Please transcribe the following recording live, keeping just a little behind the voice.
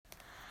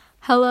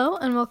Hello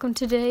and welcome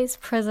to today's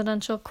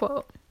presidential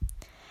quote.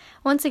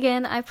 Once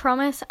again, I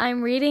promise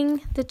I'm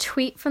reading the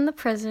tweet from the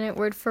president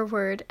word for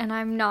word and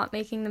I'm not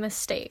making the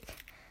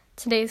mistake.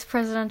 Today's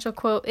presidential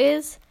quote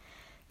is,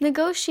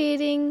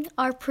 "Negotiating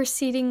are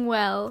proceeding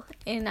well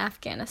in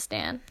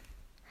Afghanistan."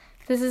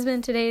 This has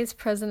been today's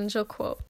presidential quote.